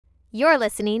You're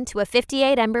listening to a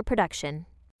 58 Ember production.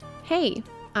 Hey,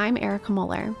 I'm Erica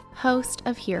Muller, host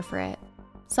of Here for It.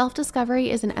 Self-discovery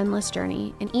is an endless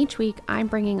journey, and each week I'm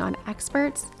bringing on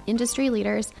experts, industry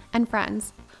leaders, and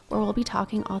friends, where we'll be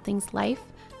talking all things life,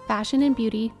 fashion and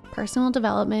beauty, personal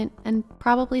development, and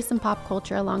probably some pop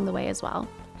culture along the way as well.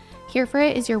 Here for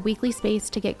It is your weekly space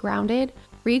to get grounded,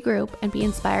 regroup, and be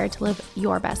inspired to live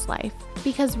your best life.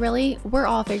 Because really, we're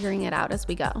all figuring it out as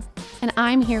we go. And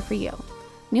I'm here for you.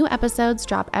 New episodes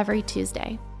drop every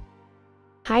Tuesday.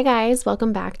 Hi guys,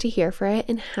 welcome back to Here for It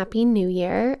and Happy New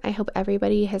Year. I hope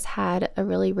everybody has had a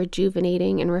really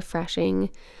rejuvenating and refreshing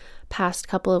past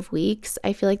couple of weeks.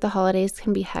 I feel like the holidays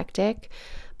can be hectic,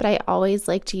 but I always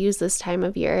like to use this time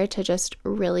of year to just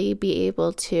really be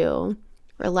able to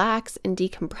relax and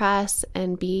decompress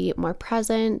and be more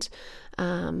present,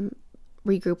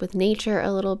 regroup with nature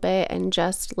a little bit, and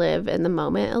just live in the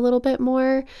moment a little bit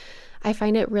more. I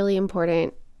find it really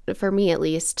important, for me at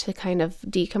least, to kind of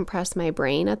decompress my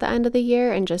brain at the end of the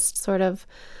year and just sort of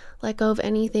let go of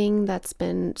anything that's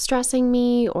been stressing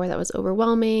me or that was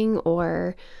overwhelming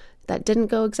or that didn't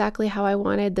go exactly how I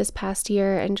wanted this past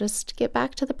year, and just get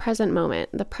back to the present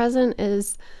moment. The present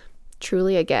is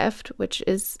truly a gift, which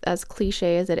is as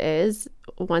cliche as it is.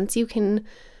 Once you can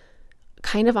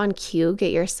kind of on cue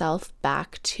get yourself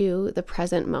back to the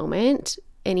present moment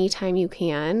anytime you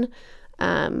can,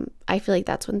 I feel like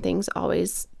that's when things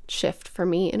always shift for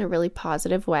me in a really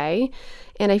positive way.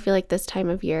 And I feel like this time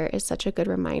of year is such a good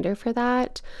reminder for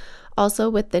that. Also,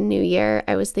 with the new year,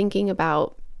 I was thinking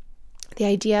about the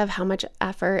idea of how much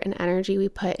effort and energy we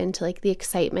put into like the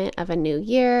excitement of a new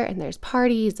year, and there's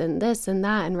parties and this and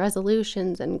that and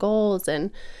resolutions and goals. And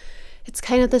it's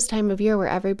kind of this time of year where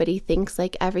everybody thinks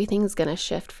like everything's going to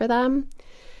shift for them.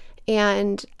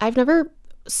 And I've never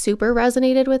super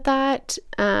resonated with that.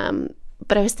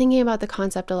 But I was thinking about the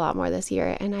concept a lot more this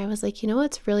year, and I was like, you know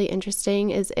what's really interesting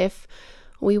is if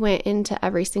we went into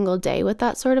every single day with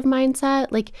that sort of mindset.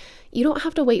 Like, you don't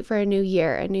have to wait for a new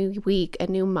year, a new week, a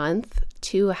new month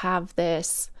to have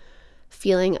this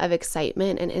feeling of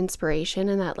excitement and inspiration,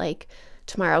 and that like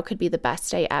tomorrow could be the best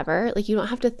day ever. Like, you don't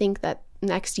have to think that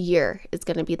next year is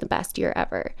going to be the best year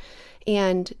ever.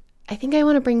 And I think I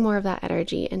want to bring more of that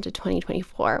energy into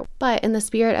 2024. But in the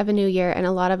spirit of a new year and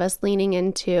a lot of us leaning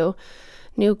into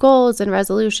new goals and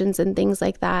resolutions and things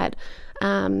like that,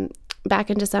 back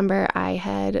in December, I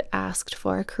had asked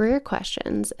for career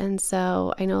questions. And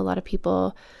so I know a lot of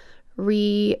people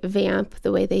revamp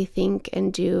the way they think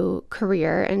and do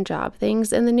career and job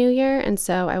things in the new year. And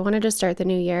so I wanted to start the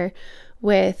new year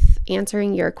with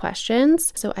answering your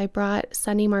questions. So I brought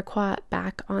Sunny Marquardt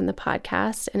back on the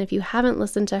podcast. And if you haven't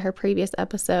listened to her previous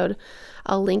episode,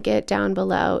 I'll link it down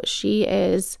below. She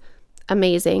is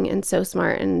amazing and so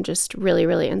smart and just really,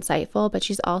 really insightful. But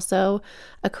she's also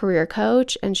a career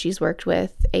coach, and she's worked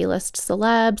with A-list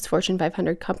celebs, Fortune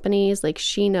 500 companies. Like,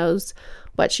 she knows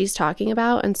what she's talking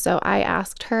about. And so I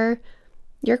asked her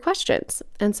your questions.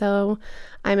 And so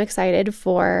I'm excited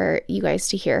for you guys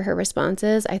to hear her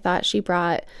responses. I thought she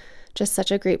brought just such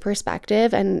a great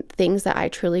perspective and things that I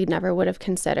truly never would have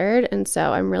considered. And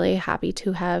so I'm really happy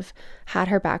to have had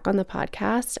her back on the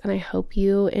podcast, and I hope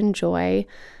you enjoy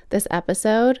this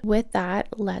episode. With that,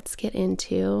 let's get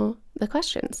into the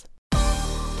questions.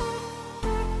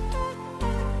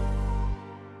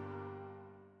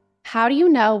 How do you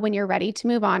know when you're ready to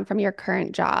move on from your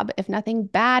current job? If nothing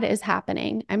bad is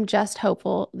happening, I'm just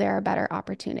hopeful there are better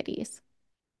opportunities.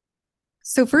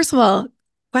 So first of all,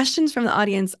 questions from the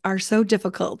audience are so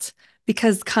difficult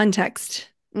because context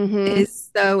is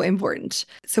so important.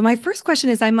 So my first question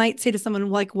is, I might say to someone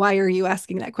like, why are you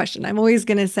asking that question? I'm always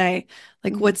going to say,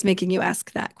 like, what's making you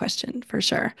ask that question, for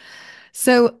sure.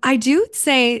 So I do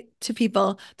say to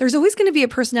people, there's always going to be a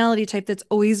personality type that's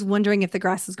always wondering if the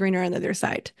grass is greener on the other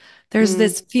side. There's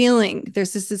this feeling,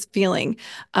 this feeling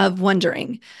of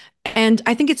wondering. And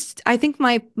I think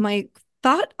my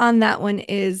thought on that one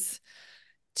is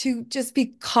to just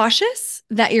be cautious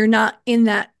that you're not in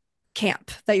that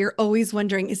camp, that you're always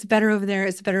wondering, is it better over there?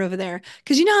 Is it better over there?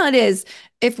 Because you know how it is.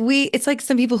 It's like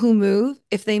some people who move,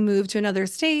 if they move to another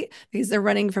state because they're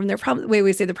running from their problem, the way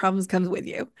we say the problems comes with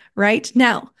you, right?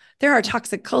 Now, there are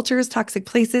toxic cultures, toxic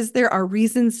places. There are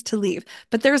reasons to leave,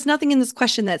 but there's nothing in this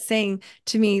question that's saying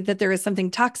to me that there is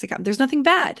something toxic. There's nothing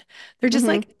bad. They're just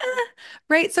like,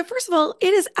 right? So first of all,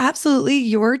 it is absolutely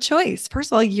your choice.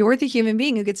 First of all, you're the human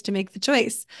being who gets to make the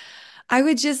choice. I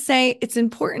would just say it's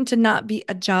important to not be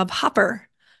a job hopper,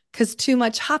 because too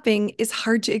much hopping is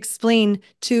hard to explain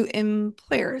to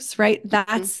employers, right?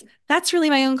 That's really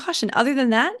my own caution. Other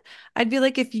than that, I'd be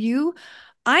like,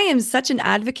 I am such an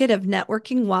advocate of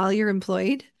networking while you're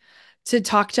employed, to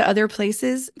talk to other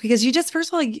places because you just, first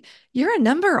of all, you're a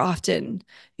number often.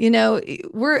 You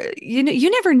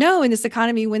never know in this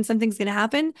economy when something's going to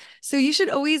happen. So you should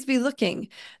always be looking.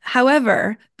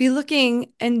 However, be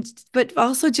looking but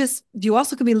also you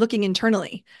also could be looking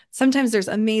internally. Sometimes there's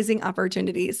amazing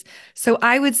opportunities. So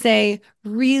I would say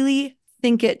really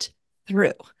think it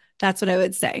through. That's what I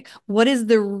would say. What is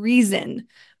the reason?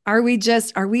 Are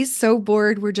we so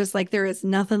bored? We're just like, there is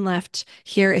nothing left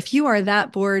here. If you are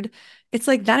that bored, it's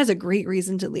like, that is a great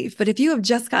reason to leave. But if you have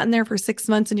just gotten there for 6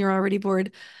 months and you're already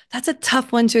bored, that's a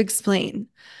tough one to explain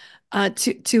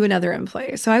to another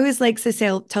employer. So I always like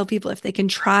to tell people if they can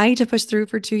try to push through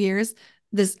for 2 years,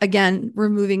 this again,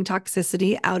 removing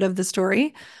toxicity out of the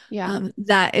story,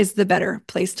 that is the better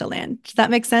place to land. Does that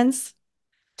make sense?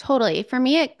 Totally. For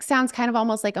me, it sounds kind of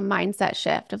almost like a mindset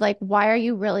shift of like, why are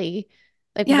you really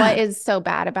like, what Yeah. is so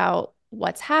bad about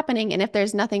what's happening? And if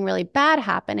there's nothing really bad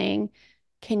happening,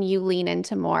 can you lean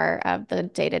into more of the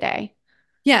day to day?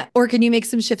 Yeah. Or can you make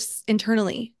some shifts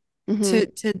internally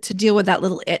Mm-hmm. to deal with that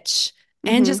little itch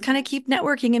and Mm-hmm. just kind of keep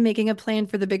networking and making a plan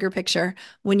for the bigger picture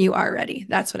when you are ready?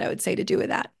 That's what I would say to do with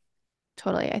that.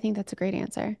 Totally. I think that's a great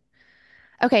answer.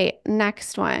 Okay,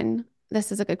 next one.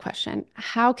 This is a good question.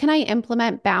 How can I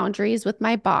implement boundaries with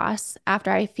my boss after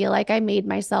I feel like I made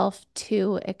myself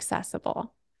too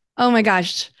accessible? Oh my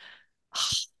gosh.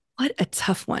 What a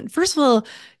tough one. First of all,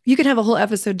 you could have a whole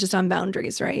episode just on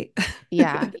boundaries, right?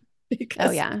 Yeah. Oh,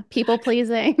 Because yeah. People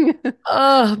pleasing.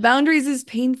 oh, boundaries is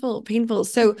painful, painful.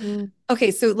 So, Mhm. okay,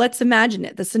 so let's imagine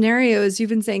it. The scenario is you've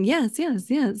been saying yes,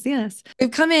 yes, yes, yes. We've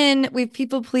come in, we've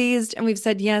people pleased, and we've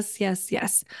said yes, yes,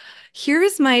 yes.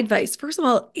 Here's my advice. First of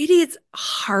all, it is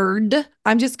hard.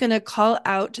 I'm just going to call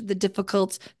out the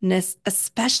difficultness,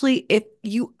 especially if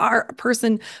you are a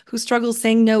person who struggles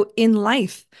saying no in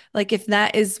life. Like if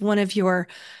that is one of your,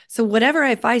 so whatever,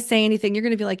 if I say anything, you're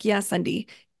going to be like, yes, Sunday.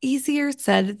 Easier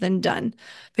said than done.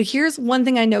 But here's one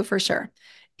thing I know for sure.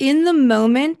 In the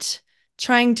moment,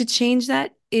 trying to change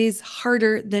that is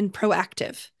harder than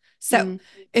proactive. So Mm,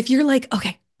 if you're like,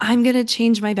 okay, I'm going to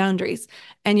change my boundaries,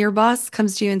 and your boss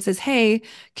comes to you and says, hey,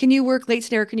 can you work late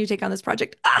today or can you take on this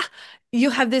project? You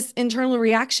have this internal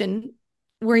reaction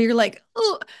where you're like,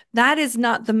 oh, that is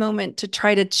not the moment to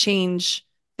try to change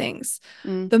things.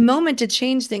 mm, The moment to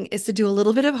change things is to do a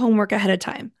little bit of homework ahead of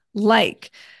time.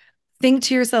 Like, think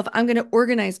to yourself, I'm going to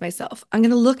organize myself. I'm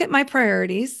going to look at my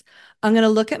priorities. I'm going to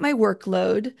look at my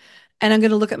workload and I'm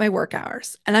going to look at my work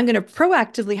hours. And I'm going to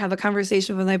proactively have a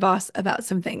conversation with my boss about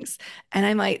some things. And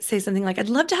I might say something like, I'd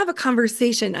love to have a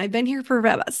conversation. I've been here for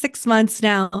about 6 months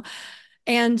now.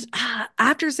 And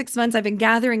after 6 months, I've been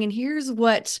gathering, and here's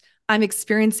what I'm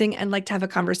experiencing and like to have a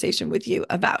conversation with you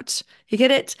about. You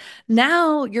get it?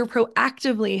 Now you're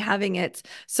proactively having it.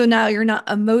 So now you're not,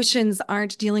 emotions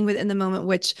aren't dealing with in the moment,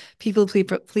 which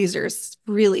pleasers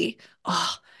really,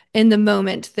 oh, in the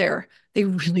moment, they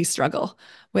really struggle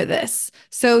with this.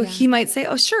 So yeah. he might say,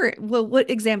 oh, sure. Well, what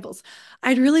examples?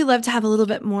 I'd really love to have a little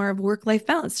bit more of work-life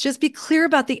balance. Just be clear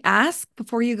about the ask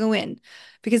before you go in.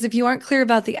 Because if you aren't clear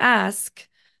about the ask,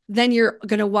 then you're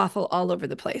going to waffle all over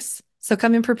the place. So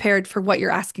come in prepared for what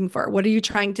you're asking for. What are you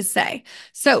trying to say?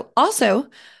 So also,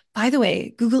 by the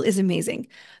way, Google is amazing.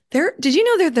 Did you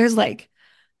know that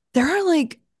there are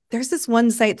like, there's this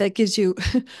one site that gives you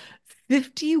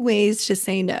 50 ways to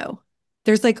say no.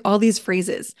 There's like all these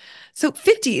phrases. So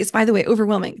 50 is, by the way,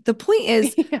 overwhelming. The point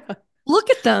is, Yeah. look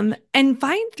at them and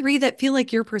find three that feel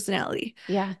like your personality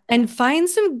Yeah. and find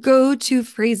some go-to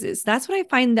phrases. That's what I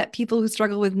find that people who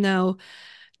struggle with no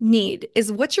need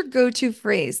is, what's your go-to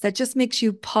phrase that just makes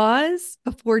you pause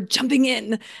before jumping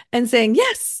in and saying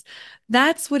yes.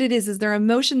 That's what it is their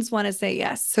emotions want to say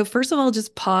yes. So first of all,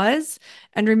 just pause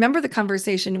and remember the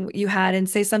conversation you had and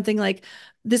say something like,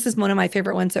 this is one of my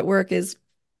favorite ones at work is,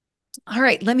 all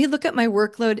right, let me look at my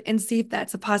workload and see if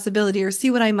that's a possibility or see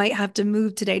what I might have to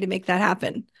move today to make that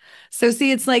happen. So,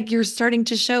 see, it's like you're starting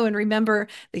to show and remember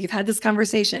that you've had this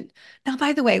conversation. Now,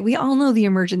 by the way, we all know the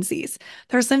emergencies.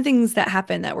 There are some things that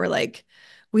happen that we're like,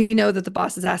 we know that the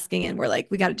boss is asking and we're like,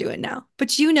 we got to do it now.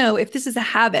 But if this is a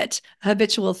habit, a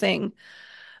habitual thing,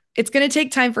 it's going to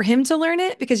take time for him to learn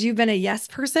it because you've been a yes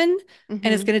person.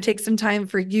 And it's Hmm. going to take some time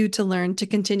for you to learn to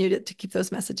continue to keep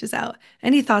those messages out.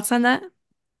 Any thoughts on that?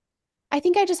 I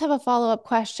think I just have a follow-up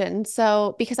question.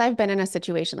 So, because I've been in a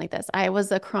situation like this, I was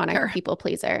a chronic Sure. people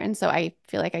pleaser. And so I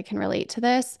feel like I can relate to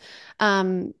this.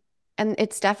 Um, and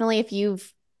it's definitely if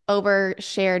you've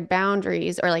overshared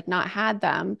boundaries or like not had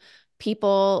them,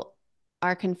 people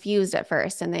are confused at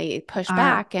first and they push Uh,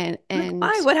 back and like,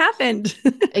 why? and What happened?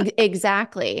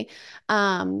 exactly.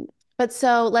 Um, but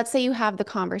so let's say you have the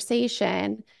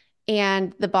conversation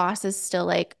and the boss is still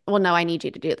like, well, no, I need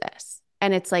you to do this.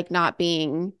 And it's like not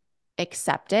being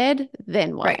accepted,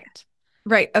 then Right. what?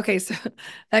 Right. Okay. So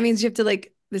that means you have to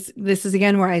like this is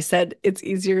again where I said it's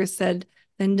easier said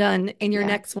than done. In your Yeah.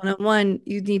 next one-on-one,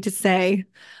 you need to say,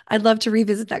 I'd love to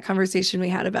revisit that conversation we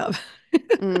had about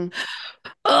Mm,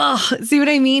 oh, see what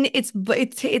I mean? It's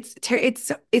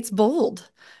bold.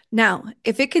 Now,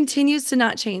 if it continues to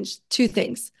not change, two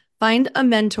things. Find a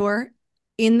mentor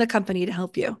in the company to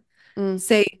help you. mm,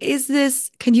 Say,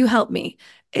 can you help me?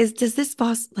 Does this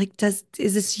boss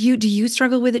is this you? Do you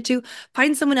struggle with it too?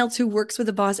 Find someone else who works with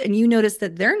a boss and you notice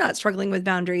that they're not struggling with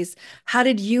boundaries. How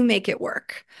did you make it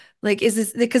work? Like, is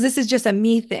this because this is just a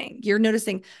me thing? You're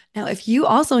noticing now, if you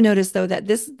also notice though that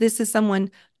this is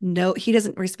someone, no, he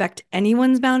doesn't respect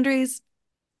anyone's boundaries,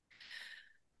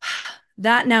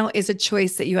 that now is a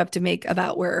choice that you have to make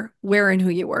about where and who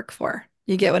you work for.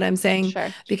 You get what I'm saying?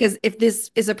 sure. Because if this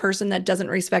is a person that doesn't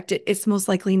respect it, it's most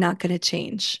likely not going to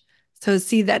change. So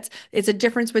see, it's a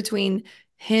difference between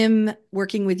him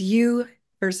working with you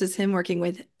versus him working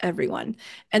with everyone.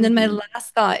 And then my Hmm.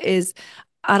 last thought is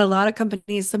at a lot of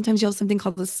companies, sometimes you have something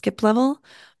called the skip level,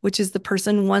 which is the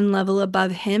person one level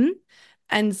above him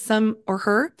and some or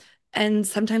her. And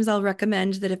sometimes I'll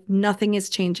recommend that if nothing is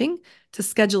changing, to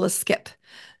schedule a skip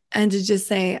and to just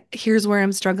say, here's where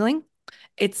I'm struggling.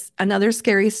 It's another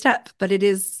scary step, but it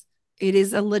is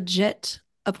a legit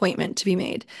appointment to be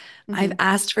made. I've Hmm.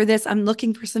 asked for this. I'm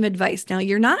looking for some advice. Now,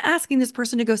 you're not asking this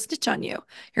person to go stitch on you.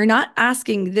 You're not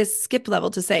asking this skip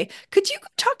level to say, could you go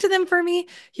talk to them for me?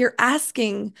 You're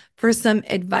asking for some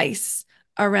advice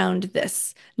around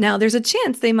this. Now, there's a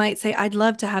chance they might say, I'd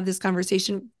love to have this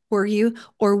conversation for you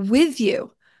or with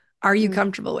you. Are you Mm,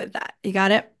 comfortable with that? You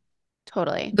got it?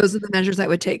 totally. Those are the measures I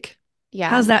would take. Yeah.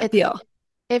 How's that feel?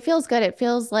 It feels good. It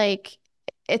feels like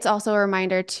it's also a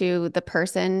reminder to the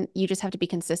person, you just have to be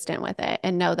consistent with it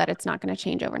and know that it's not going to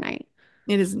change overnight.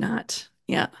 It is not.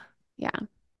 Yeah. Yeah.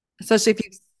 Especially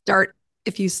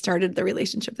if you started the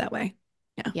relationship that way.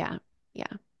 Yeah. Yeah.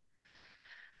 Yeah.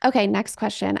 Okay, next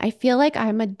question. I feel like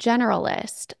I'm a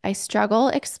generalist. I struggle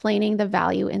explaining the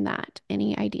value in that.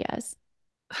 Any ideas?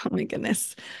 Oh my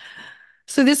goodness.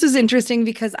 So this was interesting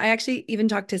because I actually even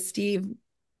talked to Steve.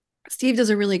 Steve does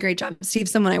a really great job.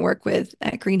 Steve's someone I work with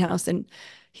at Greenhouse, and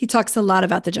he talks a lot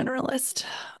about the generalist.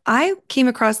 I came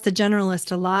across the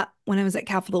generalist a lot when I was at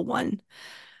Capital One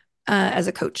as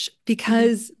a coach Hmm.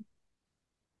 because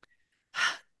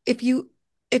if you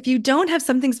if you don't have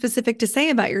something specific to say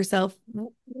about yourself,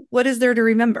 what is there to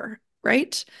remember,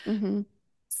 right? Hmm.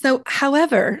 So,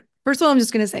 however, first of all, I'm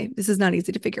just going to say this is not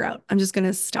easy to figure out. I'm just going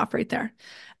to stop right there.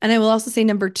 And I will also say,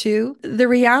 number two, the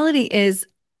reality is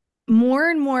more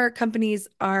and more companies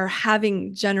are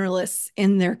having generalists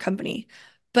in their company.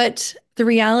 But the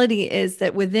reality is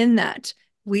that within that,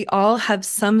 we all have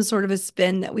some sort of a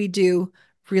spin that we do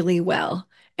really well.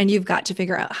 And you've got to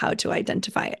figure out how to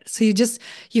identify it. So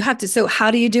you have to. So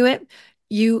how do you do it?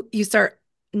 You start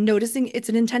noticing it's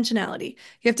an intentionality.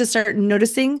 You have to start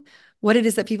noticing what it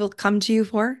is that people come to you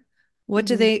for. What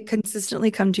do Hmm. they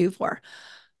consistently come to you for?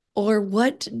 Or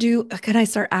what do can I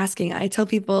start asking? I tell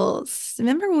people,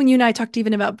 remember when you and I talked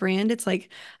even about brand? It's like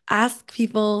ask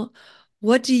people,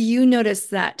 what do you notice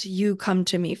that you come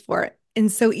to me for?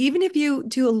 And so even if you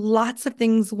do lots of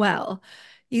things well,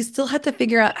 you still have to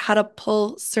figure out how to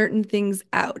pull certain things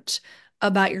out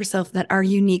about yourself that are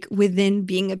unique within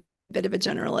being a bit of a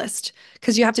generalist,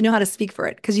 because you have to know how to speak for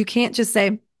it. Because you can't just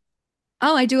say,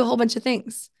 oh, I do a whole bunch of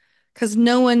things, because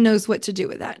no one knows what to do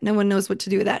with that. No one knows what to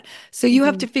do with that. So you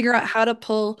have Hmm. to figure out how to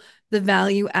pull the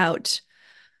value out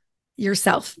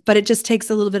yourself, but it just takes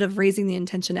a little bit of raising the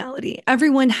intentionality.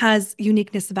 Everyone has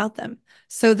uniqueness about them.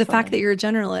 So the fact that Totally. you're a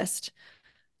generalist,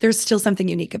 there's still something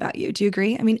unique about you. Do you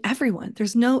agree? I mean, everyone,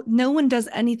 there's no one does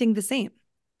anything the same.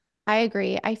 I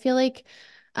agree. I feel like,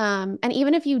 and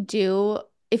even if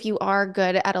you are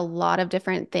good at a lot of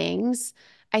different things,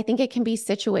 I think it can be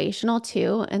situational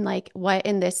too. And like, what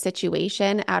in this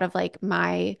situation out of like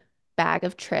my bag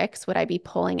of tricks would I be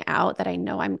pulling out that I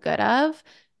know I'm good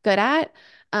at?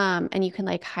 And you can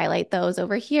like highlight those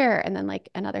over here and then like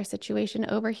another situation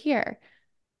over here.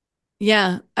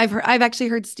 Yeah, I've actually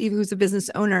heard Steve, who's a business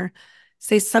owner,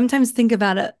 say sometimes think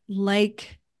about it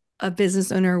like a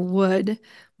business owner would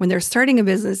when they're starting a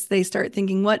business. They start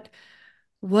thinking,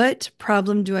 what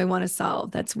problem do I want to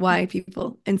solve? That's why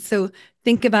people. And so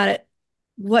think about it.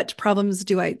 What problems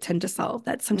do I tend to solve?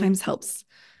 That Mm, sometimes helps.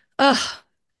 Ugh,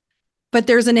 but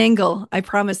there's an angle. I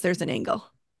promise there's an angle.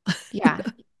 yeah,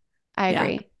 I Yeah.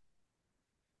 agree.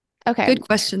 Okay, Good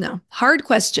question, though. Hard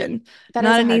question, that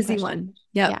is not a an hard easy question. one.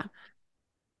 Yep. Yeah.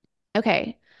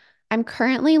 Okay. I'm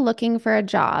currently looking for a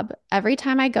job. Every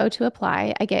time I go to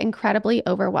apply, I get incredibly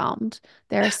overwhelmed.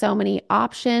 There are so many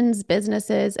options,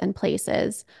 businesses, and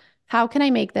places. How can I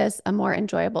make this a more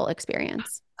enjoyable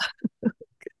experience?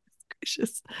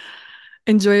 Gracious.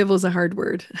 Enjoyable is a hard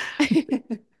word.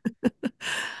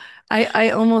 I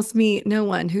almost meet no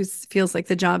one who feels like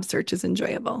the job search is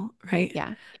enjoyable, right?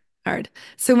 Yeah. Hard.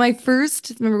 So my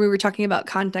first, remember we were talking about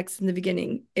context in the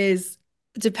beginning, is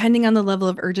depending on the level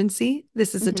of urgency,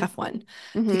 this is a Hmm. tough one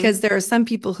Hmm. because there are some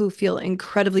people who feel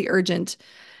incredibly urgent.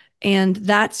 And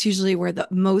that's usually where the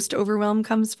most overwhelm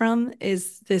comes from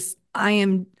is this, I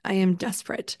am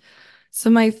desperate. So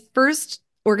my first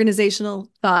organizational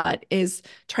thought is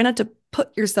try not to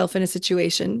put yourself in a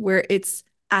situation where it's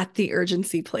at the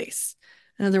urgency place.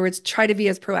 In other words, try to be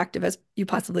as proactive as you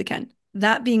possibly can.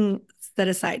 That being set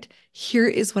aside, here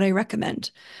is what I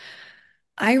recommend.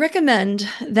 I recommend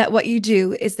that what you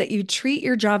do is that you treat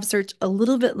your job search a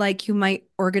little bit like you might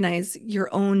organize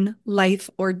your own life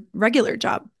or regular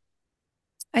job.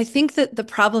 I think that the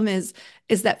problem is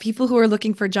that people who are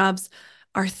looking for jobs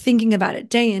are thinking about it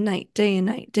day and night, day and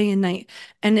night, day and night,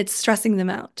 and it's stressing them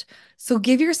out. So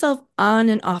give yourself on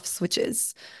and off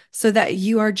switches so that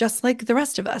you are just like the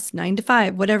rest of us, 9 to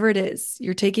 5, whatever it is.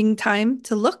 You're taking time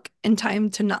to look and time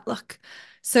to not look.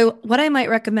 So what I might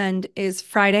recommend is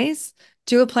Fridays,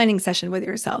 do a planning session with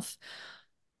yourself.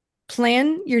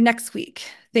 Plan your next week.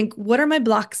 Think, what are my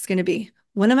blocks going to be?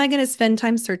 When am I going to spend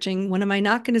time searching? When am I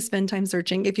not going to spend time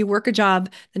searching? If you work a job,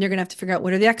 then you're going to have to figure out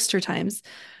what are the extra times.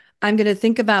 I'm going to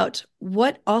think about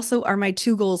what also are my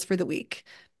 2 goals for the week.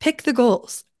 Pick the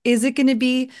goals. Is it going to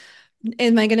be,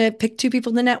 am I going to pick 2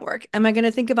 people in the network? Am I going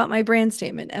to think about my brand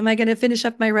statement? Am I going to finish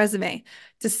up my resume?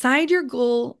 Decide your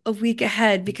goal a week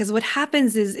ahead because what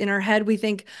happens is in our head, we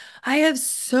think, I have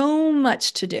so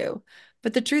much to do.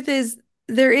 But the truth is,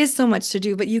 there is so much to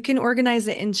do, but you can organize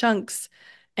it in chunks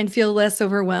and feel less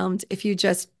overwhelmed if you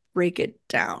just break it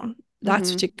down.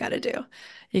 That's what Hmm. you got to do.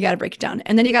 You got to break it down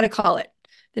and then you got to call it.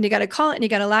 Then you got to call it and you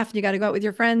got to laugh and you got to go out with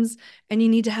your friends and you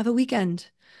need to have a weekend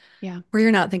Yeah. where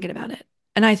you're not thinking about it.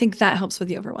 And I think that helps with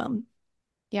the overwhelm.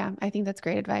 Yeah. I think that's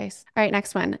great advice. All right.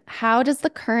 Next one. How does the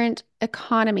current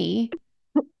economy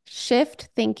shift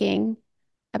thinking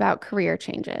about career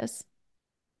changes?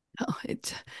 Oh,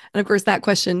 and of course, that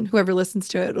question, whoever listens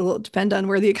to it, will depend on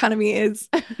where the economy is.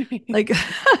 Like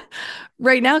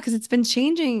right now, because it's been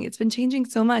changing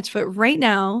so much. But right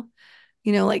now,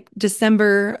 like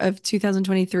December of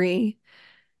 2023,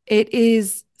 it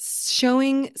is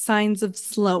showing signs of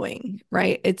slowing,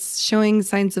 right? It's showing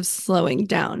signs of slowing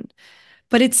down,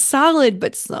 but it's solid,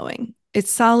 but slowing. It's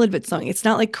solid, but slowing. It's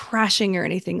not like crashing or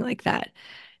anything like that.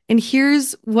 And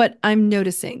here's what I'm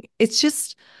noticing. It's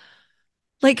just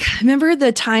like, remember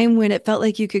the time when it felt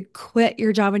like you could quit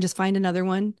your job and just find another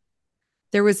one?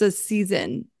 There was a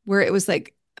season where it was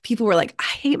like people were like, I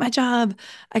hate my job.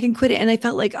 I can quit it. And I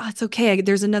felt like, oh, it's okay.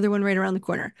 There's another one right around the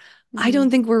corner. I Hmm. don't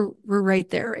think we're right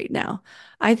there right now.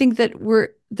 I think that we're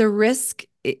the risk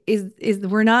is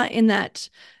we're not in that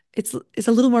it's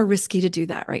a little more risky to do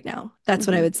that right now. That's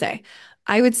what I Hmm. would say.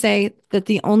 I would say that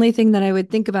the only thing that I would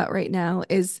think about right now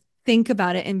is think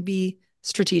about it and be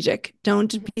strategic.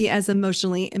 Don't Hmm. be as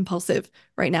emotionally impulsive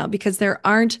right now because there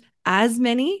aren't as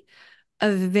many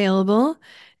available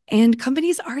and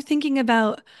companies are thinking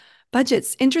about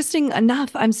budgets. Interesting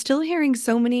enough, I'm still hearing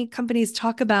so many companies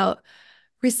talk about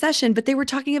recession, but they were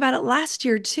talking about it last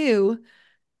year too.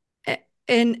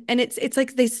 And it's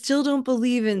like they still don't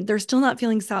believe in, they're still not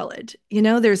feeling solid.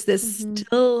 There's this Hmm.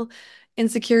 still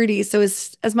insecurity. So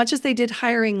as much as they did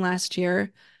hiring last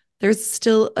year, there's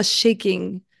still a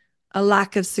shaking, a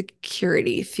lack of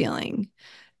security feeling.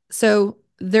 So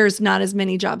there's not as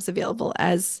many jobs available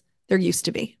as there used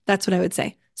to be. That's what I would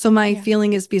say. So my Yeah.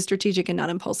 feeling is be strategic and not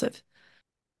impulsive.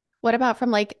 What about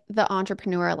from like the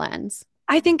entrepreneur lens?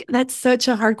 I think that's such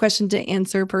a hard question to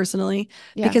answer personally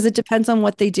Yeah. because it depends on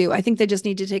what they do. I think they just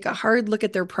need to take a hard look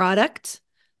at their product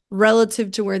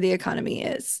relative to where the economy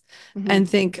is Hmm. and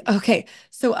think, okay,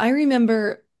 so I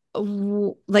remember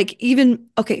like even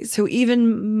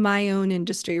my own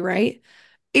industry, right?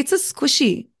 It's a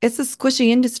squishy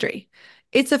industry.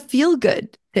 It's a feel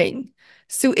good thing.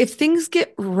 So if things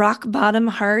get rock bottom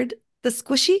hard, the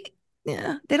squishy,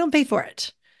 yeah, they don't pay for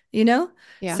it, you know?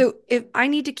 Yeah. So if I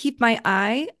need to keep my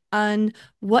eye on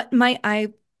what might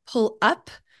I pull up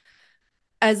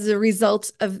as a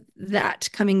result of that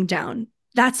coming down,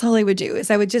 that's all I would do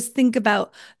is I would just think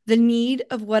about the need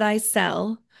of what I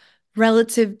sell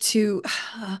relative to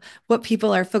what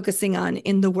people are focusing on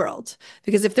in the world.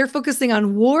 Because if they're focusing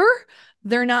on war,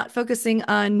 they're not focusing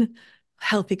on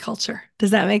healthy culture.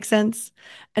 Does that make sense?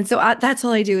 And so that's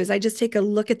all I do is I just take a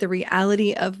look at the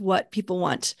reality of what people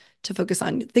want to focus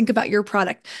on. Think about your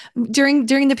product. During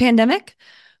the pandemic,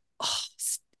 oh,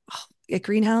 at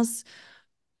Greenhouse,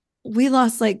 we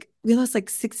lost like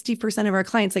 60% of our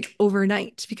clients like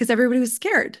overnight because everybody was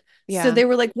scared. So Yeah. they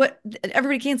were like, what?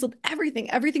 Everybody canceled everything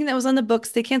that was on the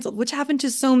books, they canceled, which happened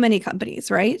to so many companies,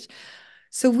 right?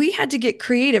 So we had to get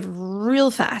creative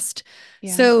real fast.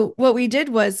 Yeah. So what we did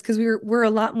was because we're a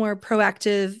lot more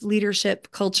proactive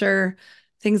leadership culture,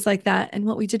 things like that. And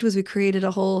what we did was we created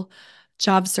a whole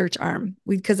job search arm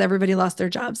because everybody lost their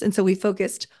jobs. And so we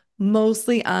focused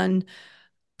mostly on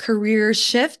career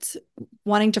shift,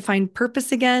 wanting to find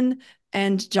purpose again,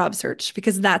 and job search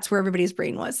because that's where everybody's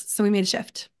brain was. So we made a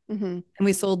shift Mm-hmm. and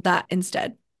we sold that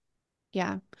instead.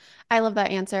 Yeah. I love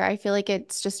that answer. I feel like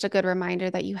it's just a good reminder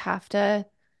that you have to,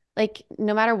 like,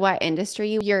 no matter what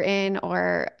industry you're in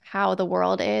or how the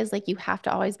world is, like, you have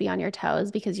to always be on your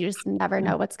toes because you just never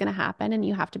know what's going to happen and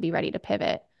you have to be ready to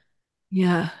pivot.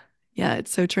 Yeah. Yeah,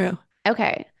 it's so true.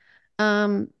 Okay.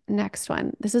 Next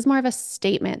one. This is more of a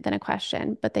statement than a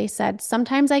question, but they said,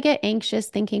 sometimes I get anxious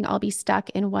thinking I'll be stuck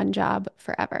in one job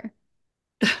forever.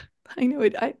 I know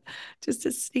it. I just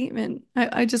a statement.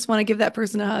 I just want to give that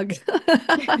person a hug.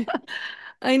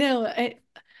 I know.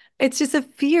 It's just a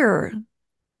fear.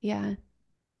 Yeah.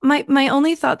 My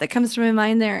only thought that comes to my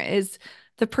mind there is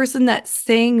the person that's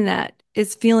saying that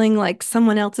is feeling like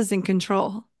someone else is in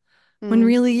control when Mm,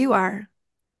 really you are.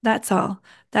 That's all.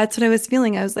 That's what I was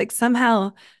feeling. I was like,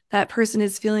 somehow that person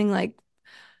is feeling like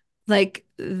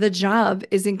the job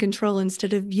is in control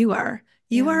instead of you are.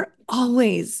 You yeah. are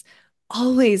always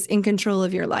in control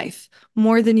of your life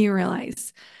more than you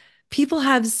realize. People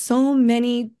have so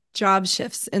many job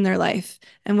shifts in their life.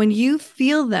 And when you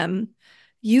feel them,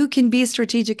 you can be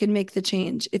strategic and make the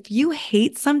change. If you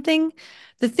hate something,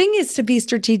 the thing is to be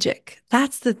strategic.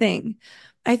 That's the thing.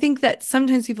 I think that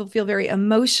sometimes people feel very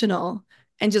emotional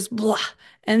and just blah.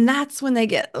 And that's when they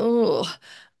get, oh,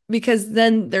 because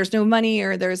then there's no money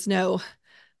or there's no.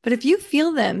 But if you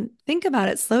feel them, think about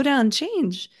it, slow down,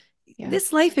 change. Yeah.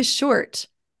 This life is short.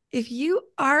 If you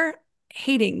are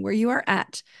hating where you are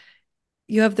at,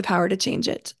 you have the power to change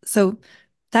it. So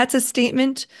that's a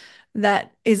statement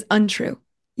that is untrue.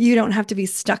 You don't have to be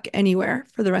stuck anywhere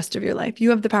for the rest of your life. You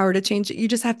have the power to change it. You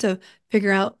just have to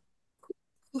figure out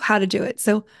how to do it.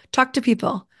 So talk to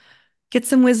people, get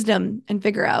some wisdom, and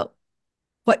figure out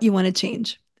what you want to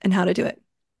change and how to do it.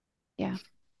 Yeah.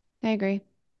 I agree.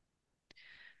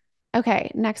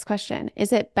 Okay, next question.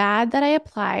 Is it bad that I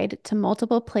applied to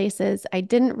multiple places I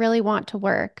didn't really want to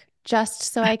work just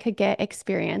so I could get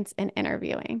experience in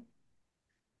interviewing?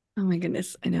 Oh my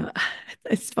goodness. I know.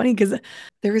 It's funny because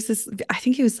there was this, I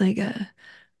think he was like a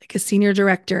senior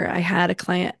director. I had a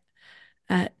client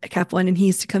at Cap One and he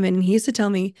used to come in and he used to tell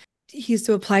me he used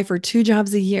to apply for 2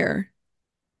 jobs a year,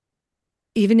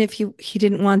 even if he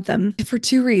didn't want them for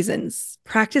 2 reasons.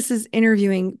 Practice his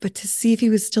interviewing, but to see if he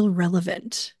was still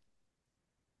relevant.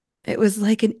 It was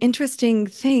like an interesting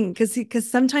thing because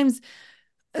sometimes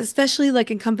especially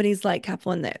like in companies like Cap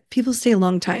One that people stay a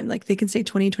long time, like they can stay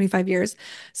 20, 25 years.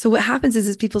 So what happens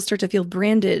is people start to feel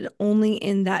branded only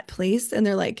in that place. And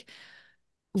they're like,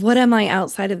 what am I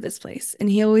outside of this place? And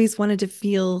he always wanted to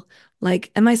feel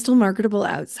like, am I still marketable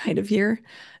outside of here?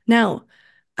 Now,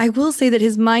 I will say that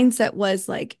his mindset was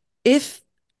like, if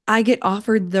I get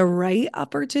offered the right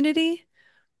opportunity,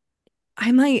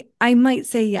 I might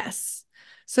say yes.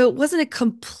 So it wasn't a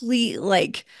complete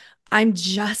like I'm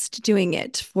just doing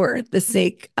it for the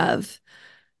sake of.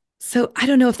 So I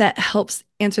don't know if that helps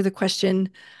answer the question.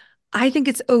 I think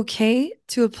it's okay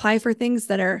to apply for things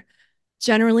that are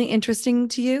generally interesting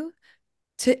to you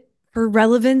to for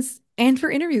relevance and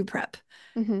for interview prep.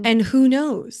 Hmm. And who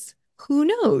knows? Who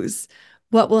knows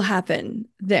what will happen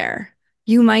there?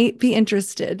 You might be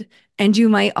interested and you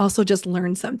might also just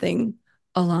learn something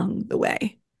along the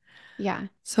way. Yeah.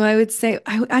 So I would say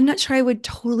I'm not sure I would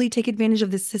totally take advantage of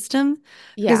the system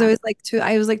because Yeah. I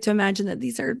always like to imagine that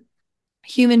these are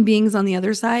human beings on the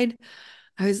other side.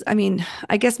 I mean,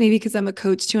 I guess maybe because I'm a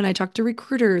coach too, and I talk to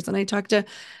recruiters and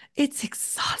it's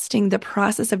exhausting the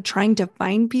process of trying to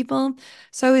find people.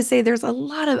 So I would say there's a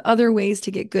lot of other ways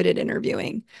to get good at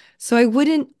interviewing. So I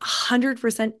wouldn't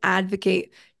 100%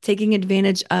 advocate taking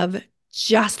advantage of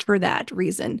just for that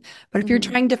reason. But if you're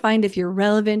Hmm. trying to find if you're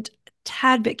relevant, a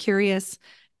tad bit curious,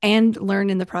 and learn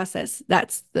in the process,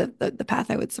 that's the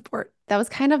path I would support. That was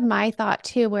kind of my thought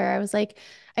too, where I was like,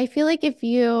 I feel like if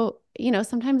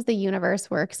sometimes the universe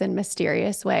works in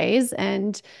mysterious ways,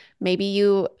 and maybe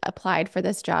you applied for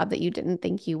this job that you didn't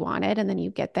think you wanted, and then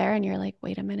you get there and you're like,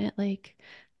 wait a minute, like,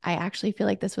 I actually feel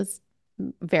like this was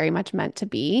very much meant to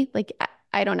be. Like,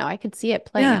 I don't know. I could see it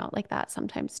playing Yeah. out like that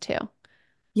sometimes too.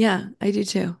 Yeah, I do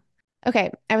too.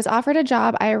 Okay, I was offered a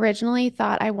job I originally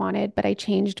thought I wanted, but I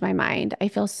changed my mind. I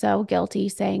feel so guilty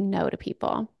saying no to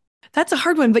people. That's a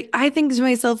hard one, but I think to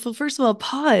myself, well, first of all,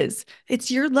 pause.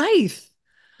 It's your life.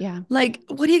 Yeah, Like,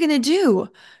 what are you going to do?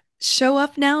 Show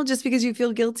up now just because you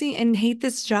feel guilty and hate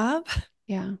this job?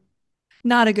 yeah,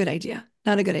 Not a good idea.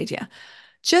 Not a good idea.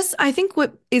 Just, I think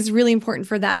what is really important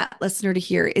for that listener to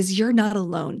hear is you're not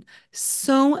alone.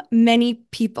 So many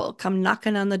people come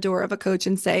knocking on the door of a coach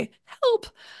and say, "Help,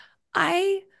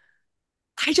 I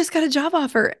I just got a job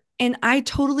offer and I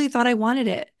totally thought I wanted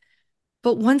it.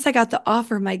 But once I got the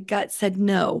offer, my gut said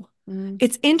no." mm,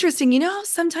 It's interesting. You know how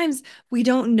sometimes we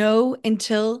don't know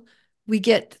until we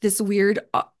get this weird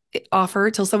offer,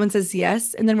 till someone says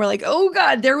yes. And then we're like, oh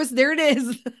God, there it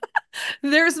is.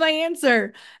 There's my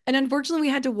answer. And unfortunately, we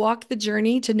had to walk the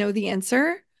journey to know the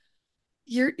answer.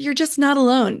 You're just not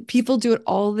alone. People do it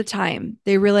all the time.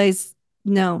 They realize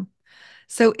no.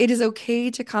 So it is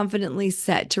okay to confidently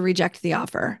to reject the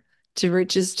offer, to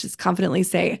just confidently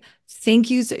say, thank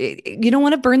you. You don't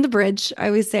want to burn the bridge. I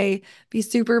always say, be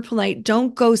super polite.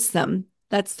 Don't ghost them.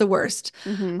 That's the worst.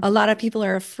 hmm, A lot of people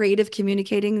are afraid of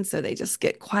communicating, and so they just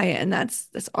get quiet, and that's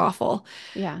awful.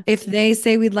 yeah, If they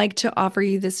say, we'd like to offer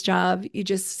you this job, you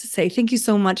just say, thank you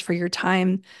so much for your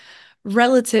time.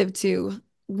 Relative to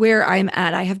where I'm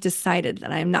at, I have decided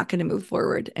that I am not going to move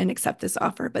forward and accept this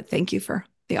offer, but thank you for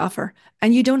the offer.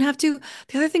 And you don't have to.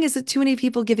 The other thing is that too many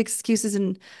people give excuses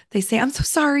and they say, I'm so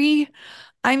sorry.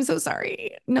 I'm so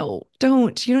sorry. No,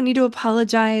 don't. You don't need to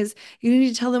apologize. You need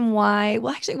to tell them why.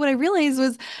 Well, actually, what I realized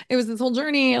was it was this whole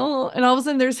journey. Oh, and all of a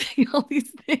sudden they're saying all these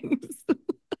things.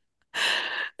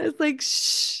 It's like,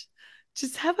 shh,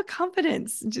 just have a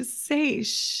confidence. Just say,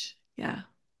 shh. Yeah.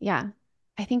 yeah.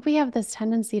 I think we have this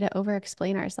tendency to over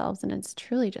explain ourselves, and it's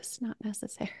truly just not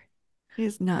necessary. It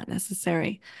is not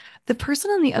necessary. The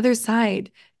person on the other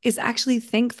side is actually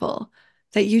thankful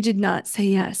that you did not say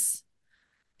yes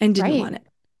and didn't Right. want it.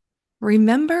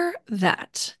 Remember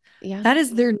that. Yeah. That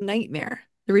is their nightmare.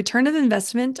 The return of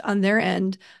investment on their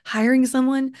end, hiring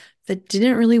someone that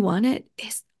didn't really want it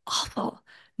is awful.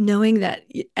 Knowing that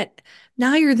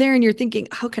now you're there and you're thinking,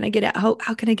 how can I get out?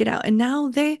 How can I get out? And now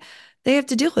they have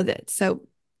to deal with it. So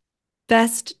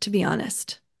best to be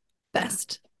honest, Yeah.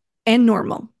 best and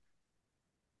normal.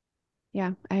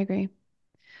 Yeah. I agree.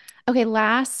 Okay.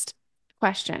 Last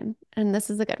question. And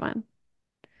this is a good one.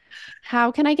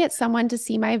 How can I get someone to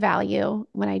see my value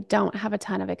when I don't have a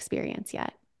ton of experience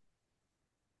yet?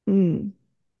 Mm.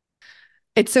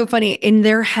 It's so funny in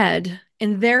their head,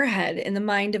 in the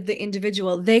mind of the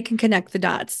individual, they can connect the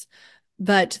dots,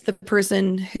 but the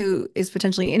person who is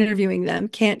potentially interviewing them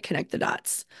can't connect the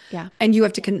dots. Yeah. And you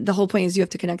have to, the whole point is you have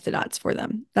to connect the dots for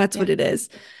them. That's Yeah. what it is.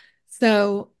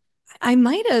 So I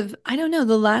might have, I don't know,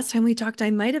 the last time we talked,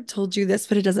 I might have told you this,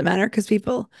 but it doesn't matter because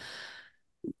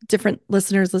different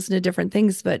listeners listen to different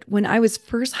things. But when I was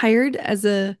first hired as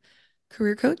a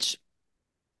career coach,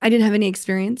 I didn't have any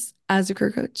experience as a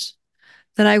career coach.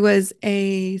 That I was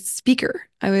a speaker.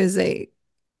 I was a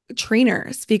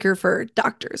trainer, speaker for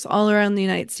doctors all around the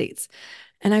United States.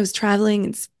 And I was traveling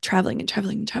and traveling and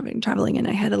traveling and traveling and traveling. And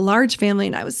I had a large family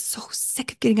and I was so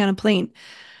sick of getting on a plane.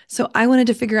 So I wanted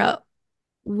to figure out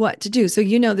what to do. So,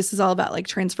 this is all about like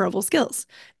transferable skills.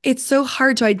 It's so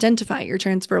hard to identify your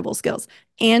transferable skills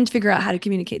and figure out how to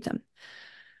communicate them.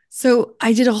 So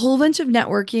I did a whole bunch of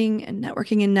networking and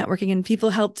networking and networking, and people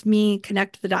helped me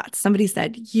connect the dots. Somebody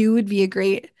said, you would be a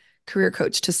great career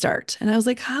coach to start. And I was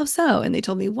like, how so? And they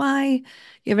told me why.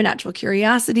 You have a natural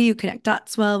curiosity, you connect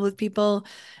dots well with people.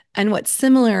 And what's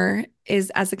similar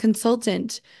is as a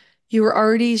consultant, you were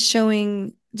already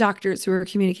showing doctors who were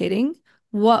communicating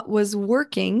what was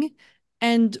working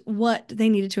and what they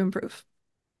needed to improve.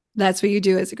 That's what you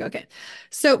do as a okay.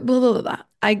 So blah blah blah blah.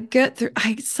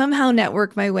 I somehow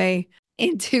network my way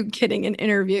into getting an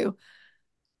interview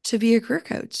to be a career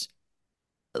coach.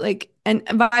 Like, and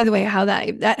by the way, how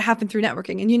that happened through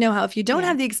networking. And you know how if you don't Yeah.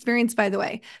 have the experience, by the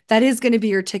way, that is going to be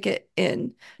your ticket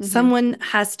in. Hmm. Someone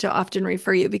has to often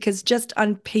refer you because just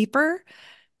on paper,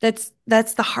 that's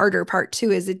the harder part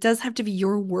too, is it does have to be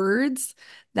your words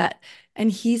that.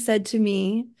 And he said to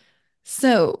me,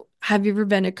 so, have you ever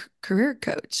been a career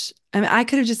coach? I mean, I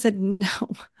could have just said no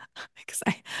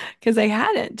because I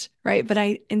hadn't, right? But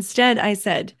I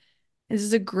said, this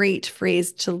is a great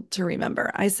phrase to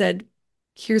remember. I said,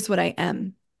 here's what I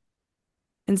am.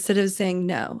 Instead of saying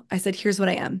no, I said, here's what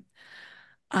I am.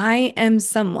 I am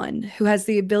someone who has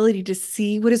the ability to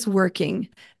see what is working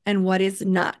and what is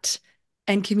not,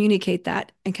 and communicate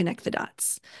that and connect the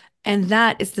dots. And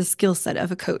that is the skill set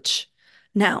of a coach.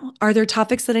 Now, are there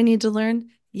topics that I need to learn?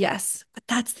 Yes, but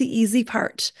that's the easy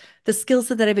part. The skill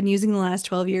set that I've been using the last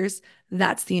 12 years,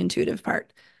 that's the intuitive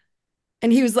part.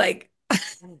 And he was like,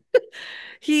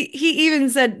 he even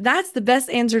said, that's the best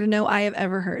answer to no I have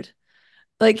ever heard.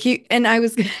 Like he, and I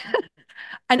was,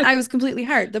 and I was completely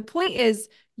hard. The point is,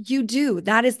 you do.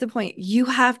 That is the point. You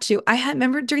have to. I had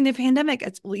remember during the pandemic,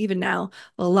 it's well, even now,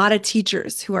 a lot of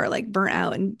teachers who are like burnt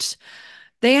out and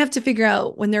they have to figure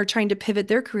out when they're trying to pivot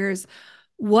their careers,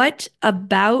 what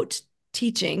about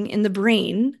teaching in the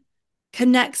brain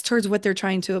connects towards what they're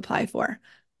trying to apply for.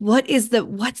 What's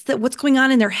going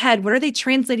on in their head? What are they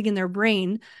translating in their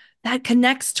brain that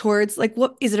connects towards like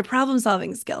what is it a problem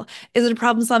solving skill? Is it a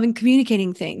problem solving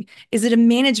communicating thing? Is it a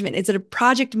management? Is it a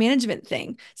project management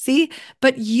thing? See?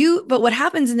 But what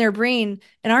happens in their brain,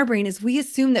 in our brain, is we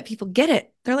assume that people get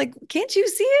it. They're like, can't you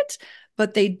see it?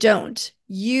 But they don't.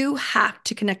 You have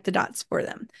to connect the dots for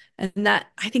them. And that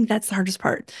I think that's the hardest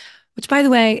part. Which, by the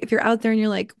way, if you're out there and you're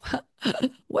like,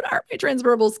 what are my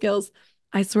transferable skills?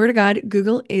 I swear to God,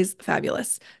 Google is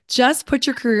fabulous. Just put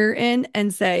your career in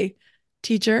and say,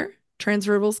 teacher,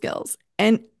 transferable skills.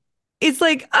 And it's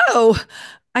like, oh,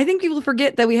 I think people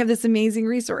forget that we have this amazing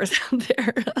resource out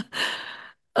there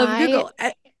of I Google.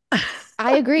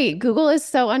 I agree. Google is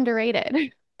so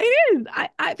underrated. It is.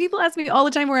 People ask me all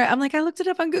the time where I'm like, I looked it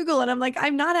up on Google and I'm like,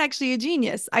 I'm not actually a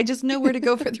genius. I just know where to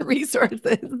go for the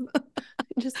resources.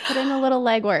 Just put in a little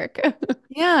legwork.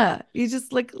 Yeah, you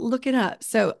just like look it up.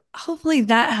 So hopefully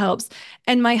that helps.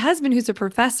 And my husband, who's a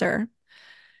professor,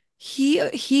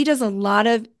 he does a lot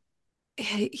of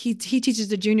he teaches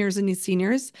the juniors and the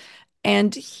seniors,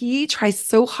 and he tries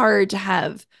so hard to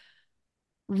have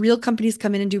real companies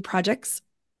come in and do projects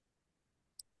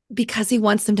because he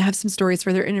wants them to have some stories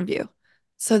for their interview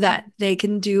so that they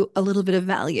can do a little bit of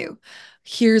value.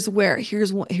 Here's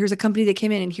a company that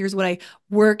came in and here's what I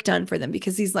worked on for them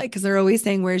because he's like, because they're always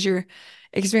saying, where's your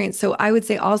experience? So I would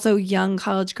say also young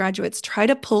college graduates, try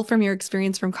to pull from your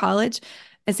experience from college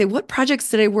and say, what projects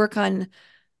did I work on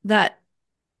that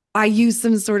I use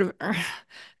some sort of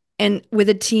and with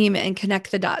a team and connect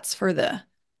the dots for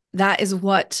that is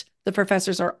what the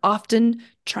professors are often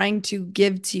trying to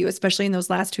give to you, especially in those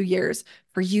last 2 years,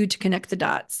 for you to connect the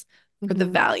dots for the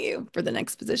value for the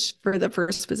next position, for the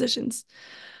first positions.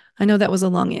 I know that was a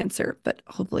long answer, but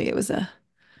hopefully it was No,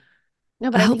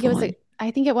 a but helpful one.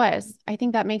 I think it was. I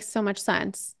think that makes so much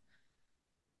sense.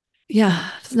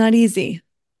 Yeah, it's not easy.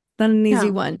 Not an easy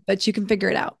No. one, but you can figure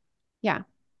it out. Yeah.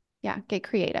 Yeah. Get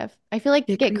creative. I feel like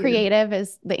Get get creative. creative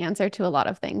is the answer to a lot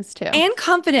of things too. And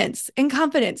confidence,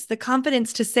 the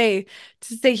confidence to say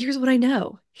here's what I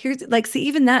know, here's like, see,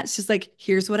 even that's just like,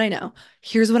 here's what I know,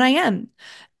 here's what I am.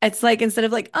 It's like, instead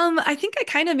of like, I think I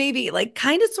kind of maybe like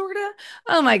kind of sort of,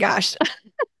 oh my gosh.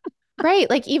 Right.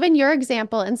 Like even your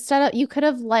example, instead of you could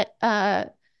have let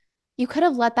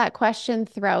that question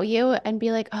throw you and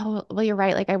be like, oh, well, you're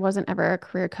right. Like I wasn't ever a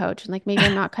career coach and like maybe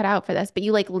I'm not cut out for this. But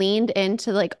you like leaned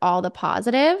into like all the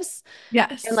positives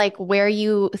and Yes. like where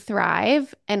you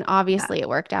thrive. And Yeah, obviously it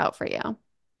worked out for you.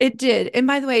 it did. And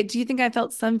by the way, do you think I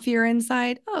felt some fear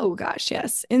inside? Oh gosh,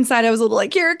 yes. Inside I was a little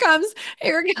like, here it comes,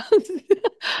 here it comes.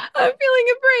 I'm feeling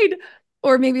afraid.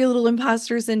 Or maybe a little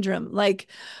imposter syndrome. Like,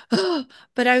 oh,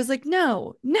 but I was like,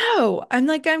 no, no. I'm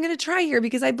like, I'm gonna try here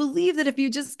because I believe that if you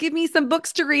just give me some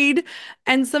books to read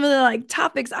and some of the like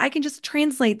topics, I can just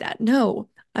translate that. No,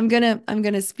 I'm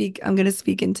gonna speak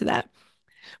into that.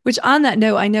 Which on that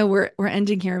note, I know we're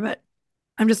ending here, but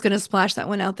I'm just gonna splash that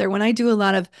one out there. When I do a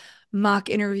lot of mock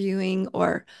interviewing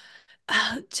or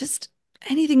just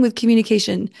anything with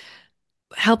communication,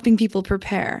 helping people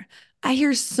prepare. I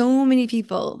hear so many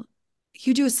people,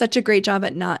 you do such a great job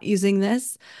at not using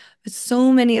this, but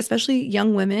so many, especially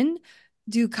young women,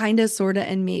 do kind of, sort of,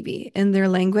 and maybe in their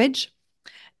language.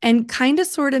 And kind of,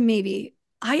 sort of, maybe.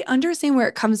 I understand where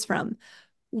it comes from.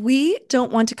 We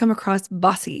don't want to come across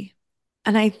bossy.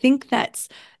 And I think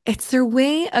it's their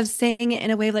way of saying it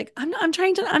in a way like, I'm not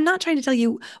trying to tell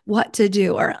you what to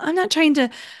do, or I'm not trying to,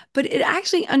 but it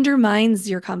actually undermines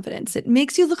your confidence. It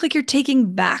makes you look like you're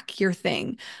taking back your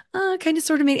thing. Kind of,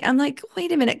 sort of, maybe. I'm like,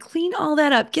 wait a minute, clean all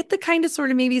that up. Get the kind of, sort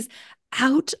of, maybes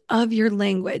out of your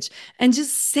language and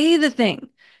just say the thing.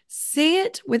 Say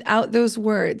it without those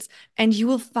words, and you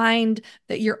will find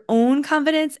that your own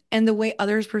confidence and the way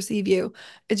others perceive you,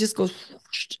 it just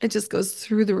goes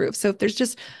through the roof. So if there's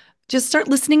just start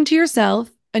listening to yourself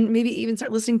and maybe even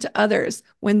start listening to others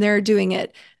when they're doing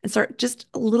it and start just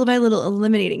little by little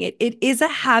eliminating it. It is a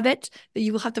habit that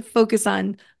you will have to focus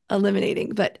on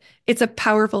eliminating, but it's a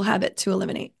powerful habit to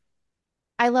eliminate.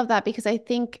 I love that because I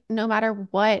think no matter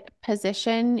what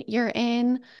position you're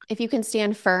in, if you can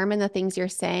stand firm in the things you're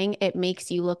saying, it makes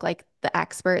you look like the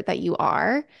expert that you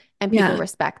are, and people Yeah.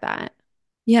 respect that.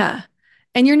 Yeah.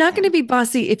 And you're not Yeah, going to be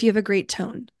bossy if you have a great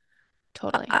tone.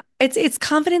 totally. It's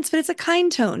confidence, but it's a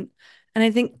kind tone. And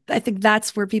I think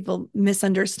that's where people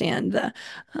misunderstand the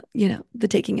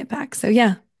taking it back. So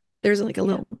yeah, there's like a Yeah,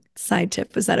 little side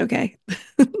tip. Is that okay?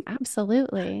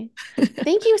 absolutely.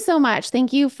 Thank you so much.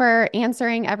 Thank you for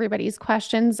answering everybody's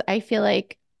questions. I feel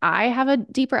like I have a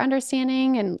deeper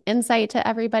understanding and insight to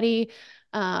everybody,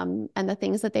 and the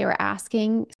things that they were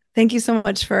asking. Thank you so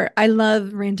much I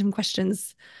love random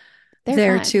questions They're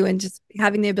there fun. too, and just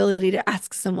having the ability to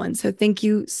ask someone. So thank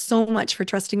you so much for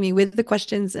trusting me with the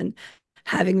questions and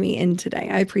having me in today.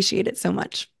 I appreciate it so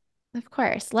much. Of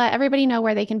course. Let everybody know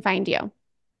where they can find you.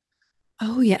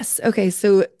 Oh, yes. Okay.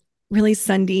 So really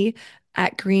Sundie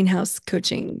at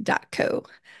greenhousecoaching.co.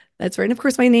 That's right. And of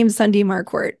course, my name's Sundie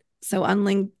Marquardt. So on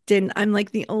LinkedIn, I'm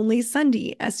like the only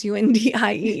Sundie,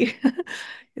 Sundie.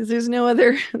 Because there's no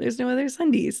other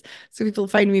Sundies. So people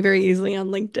find me very easily on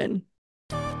LinkedIn.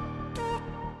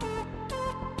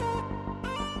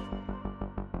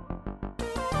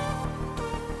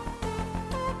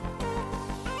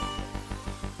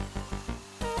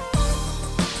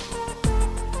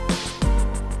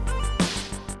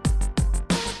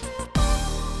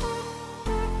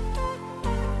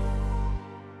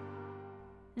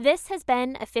 This has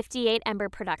been a 58 Ember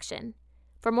production.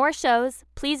 For more shows,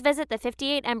 please visit the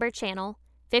 58 Ember channel,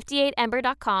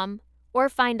 58ember.com, or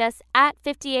find us at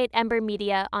 58 Ember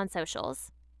Media on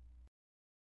socials.